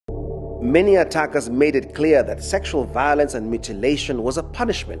Many attackers made it clear that sexual violence and mutilation was a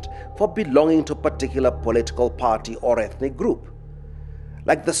punishment for belonging to a particular political party or ethnic group,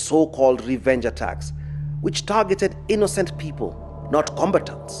 like the so-called revenge attacks, which targeted innocent people, not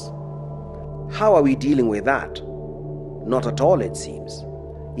combatants. How are we dealing with that? Not at all, it seems.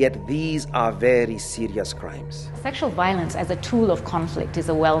 Yet these are very serious crimes. Sexual violence as a tool of conflict is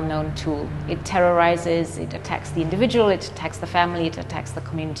a well-known tool. It terrorizes, it attacks the individual, it attacks the family, it attacks the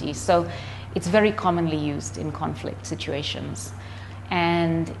community. So it's very commonly used in conflict situations.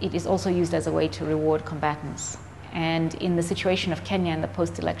 And it is also used as a way to reward combatants. And in the situation of Kenya and the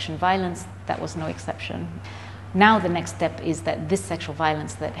post-election violence, that was no exception. Now the next step is that this sexual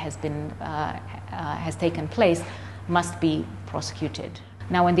violence that has taken place must be prosecuted.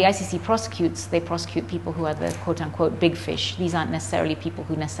 Now, when the ICC prosecutes, they prosecute people who are the quote-unquote big fish. These aren't necessarily people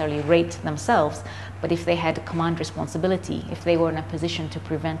who necessarily raped themselves, but if they had command responsibility, if they were in a position to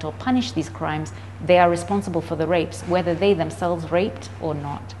prevent or punish these crimes, they are responsible for the rapes, whether they themselves raped or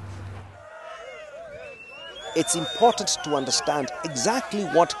not. It's important to understand exactly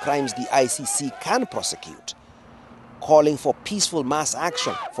what crimes the ICC can prosecute. Calling for peaceful mass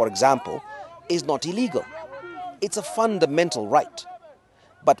action, for example, is not illegal. It's a fundamental right.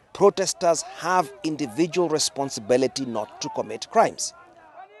 But protesters have individual responsibility not to commit crimes.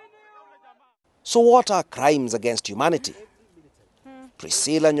 So what are crimes against humanity?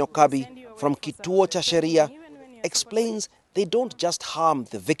 Priscilla Nyokabi from Kituo cha Sheria explains they don't just harm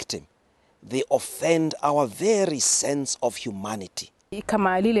the victim, they offend our very sense of humanity.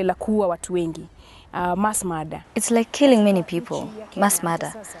 Kama lile la kuua watu wengi. Mass murder. It's like killing many people, mass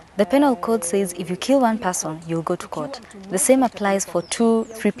murder. The penal code says if you kill one person, you'll go to court. The same applies for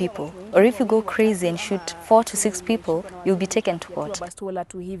 2-3 people. Or if you go crazy and shoot 4 to 6 people, you'll be taken to court. But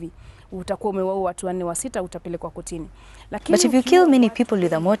if you kill many people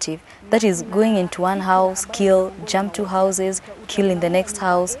with a motive, that is going into one house, kill, jump 2 houses, kill in the next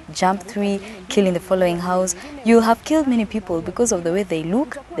house, jump 3, kill in the following house, you have killed many people because of the way they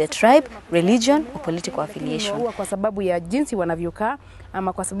look, their tribe, religion, or political affiliation. Kwa sababu ya jinsi wanavyokaa,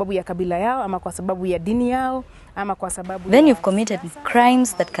 ama kwa sababu ya kabila yao, ama kwa sababu ya dini yao, ama kwa sababu Then you've committed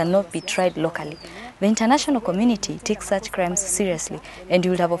crimes that cannot be tried locally. The international community takes such crimes seriously, and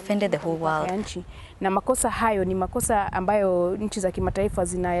you will have offended the whole world. Na makosa hayo ni makosa ambayo nchi za kimataifa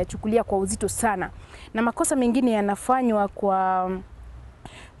zinayachukulia kwa uzito sana. Na makosa mengine yanafanywa kwa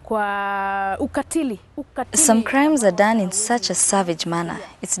ukatili. Some crimes are done in such a savage manner,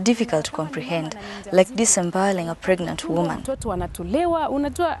 it's difficult to comprehend, like disemboweling a pregnant woman. Mtoto wanatolewa,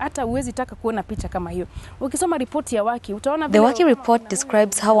 unajua hata uwezi taka kuona picha kama hiyo. Ukisoma ripoti ya Waki, utaona The Waki report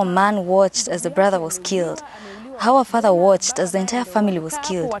describes how a man watched as the brother was killed, how a father watched as the entire family was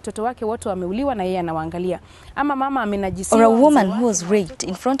killed. Watoto wake wote wameuliwa na yeye anawaangalia. Ama mama amenajisiwa. Or a woman who was raped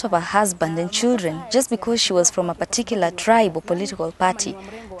in front of her husband and children just because she was from a particular tribe or political party.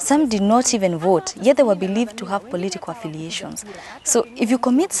 Some did not even vote, yet they were believed to have political affiliations. So if you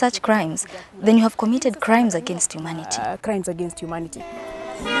commit such crimes, then you have committed crimes against humanity. Crimes against humanity.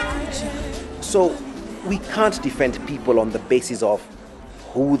 So we can't defend people on the basis of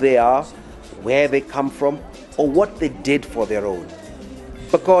who they are, where they come from, or what they did for their own.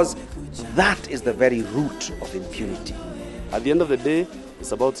 Because that is the very root of impunity. At the end of the day,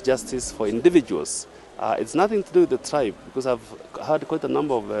 it's about justice for individuals. It's nothing to do with the tribe, because I've heard quite a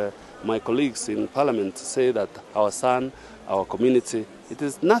number of my colleagues in Parliament say that our son, our community, it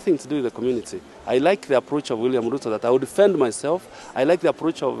is nothing to do with the community. I like the approach of William Ruto that I will defend myself. I like the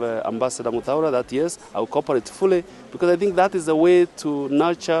approach of Ambassador Muthaura that yes, I will cooperate fully, because I think that is the way to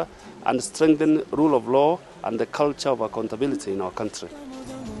nurture and strengthen rule of law and the culture of accountability in our country.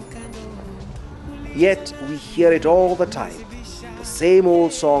 Yet we hear it all the time. The same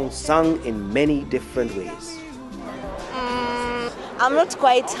old song sung in many different ways. I'm not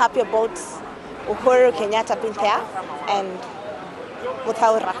quite happy about Uhuru Kenyatta being there and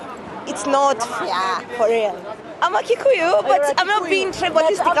Muthaura. It's not fair, for real. I'm a Kikuyu, but I'm not being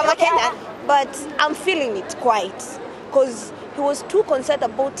tribalistic. I'm a Kenyan, but I'm feeling it quite. Because he was too concerned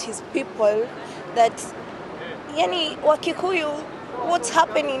about his people that, yani, wa Kikuyu, what's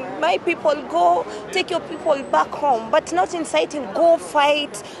happening? My people, go take your people back home, but not inciting, go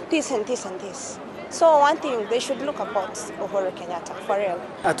fight this and this and this. So one thing they should look about Uhuru Kenyatta, for real.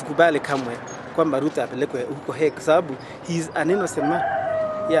 Atukubali kamwe kwamba Ruto apelekwe huko Hague sababu he is an innocent man.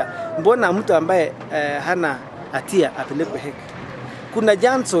 Yeah, mbona mtu ambaye hana hatia apelekwe Hague? Kuna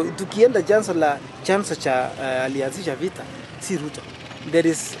janso, tukienda janso cha alianzisha vita, si Ruto. There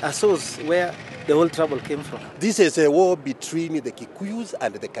is a source where the whole trouble came from. This is a war between the Kikuyus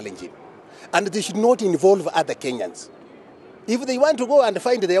and the Kalenjin. And they should not involve other Kenyans. If they want to go and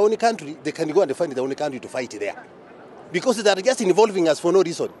find their own country, they can go and find their own country to fight there. Because they are just involving us for no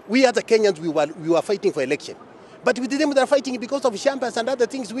reason. We as the Kenyans, we were fighting for election. But with them, they are fighting because of champers and other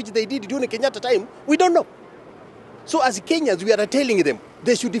things which they did during the Kenyatta time. We don't know. So as Kenyans, we are telling them,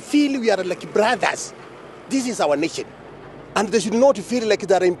 they should feel we are like brothers. This is our nation. And they should not feel like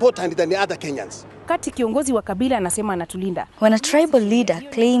they are important than the other Kenyans. Kati kiongozi wa kabila anasema anatulinda. When a tribal leader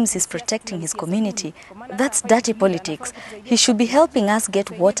claims he's protecting his community, that's dirty politics. He should be helping us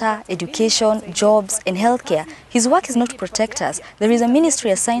get water, education, jobs, and healthcare. His work is not to protect us. There is a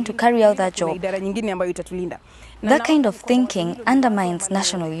ministry assigned to carry out that job. Idara nyingine ambayo itatulinda. That kind of thinking undermines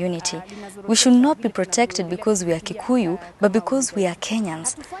national unity. We should not be protected because we are Kikuyu, but because we are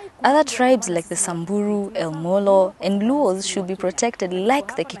Kenyans. Other tribes like the Samburu, El Molo, and Luos should be protected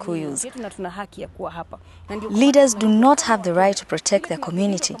like the Kikuyus. Leaders do not have the right to protect their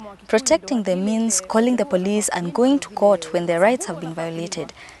community. Protecting them means calling the police and going to court when their rights have been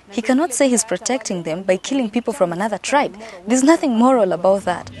violated. He cannot say he's protecting them by killing people from another tribe. There's nothing moral about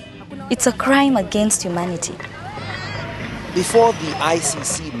that. It's a crime against humanity. Before the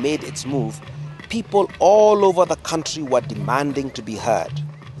ICC made its move, people all over the country were demanding to be heard.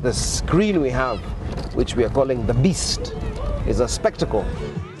 The screen we have, which we are calling the Beast, is a spectacle.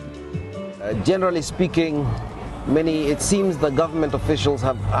 Generally speaking, it seems the government officials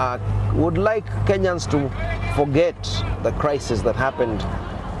would like Kenyans to forget the crisis that happened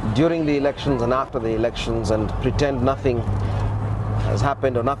during the elections and after the elections and pretend nothing has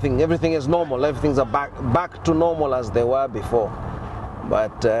happened or everything is normal, everything's back to normal as they were before.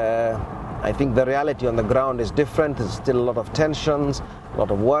 But I think the reality on the ground is different. There's still a lot of tensions, a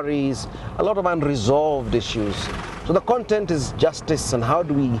lot of worries, a lot of unresolved issues. So the content is justice, and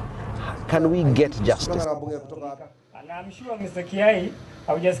can we get justice? And I'm sure Mr. Kiai,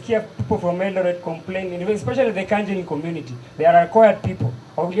 I would just hear people from Eldoret complaining, especially the Kalenjin community. They are acquired people.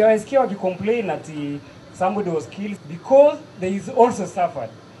 I would just hear complain that somebody was killed because they is also suffered.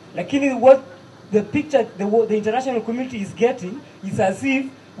 Like what the picture the international community is getting is as if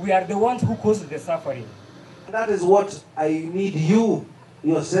we are the ones who caused the suffering. That is what I need you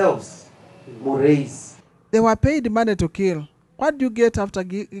yourselves to raise. They were paid money to kill. What do you get after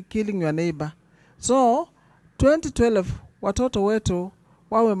killing your neighbor? So 2012 watoto wetu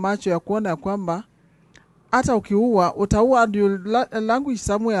wawe macho ya kuona ya kwamba hata ukiua utaua language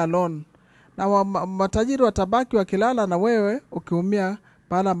somewhere alone. Na matajiri watabaki wakilala na wewe ukiumia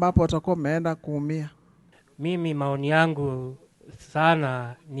pale ambapo watakuwa wameenda kuumia. Mimi maoni yangu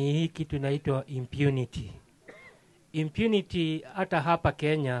sana ni hii kitu inaitwa impunity. Impunity hata hapa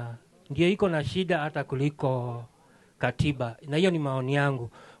Kenya ndio iko na shida hata kuliko katiba. Na hiyo ni maoni yangu.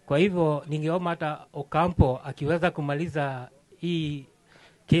 Kwa hivyo ningeomba hata Ocampo akiweza kumaliza hii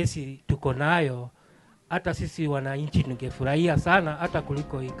kesi tuko nayo, hata sisi wananchi tungefurahia sana hata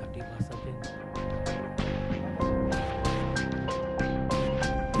kuliko hii katiba.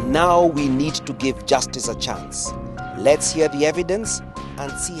 Now we need to give justice a chance. Let's hear the evidence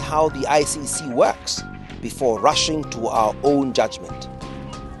and see how the ICC works before rushing to our own judgment.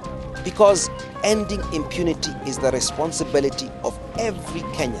 Because ending impunity is the responsibility of every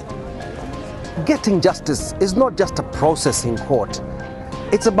Kenyan. Getting justice is not just a process in court.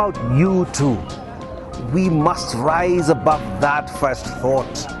 It's about you too. We must rise above that first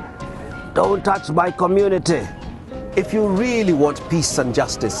thought. Don't touch my community. If you really want peace and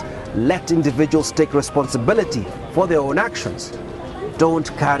justice, let individuals take responsibility for their own actions.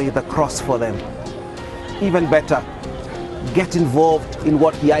 Don't carry the cross for them. Even better, get involved in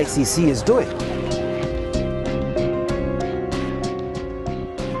what the ICC is doing.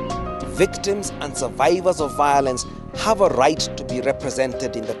 Victims and survivors of violence have a right to be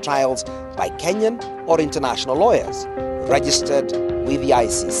represented in the trials by Kenyan or international lawyers registered with the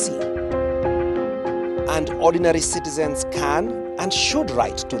ICC. And ordinary citizens can and should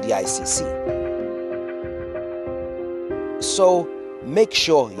write to the ICC. So make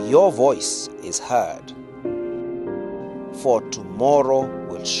sure your voice is heard. For tomorrow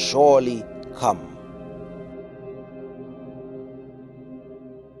will surely come.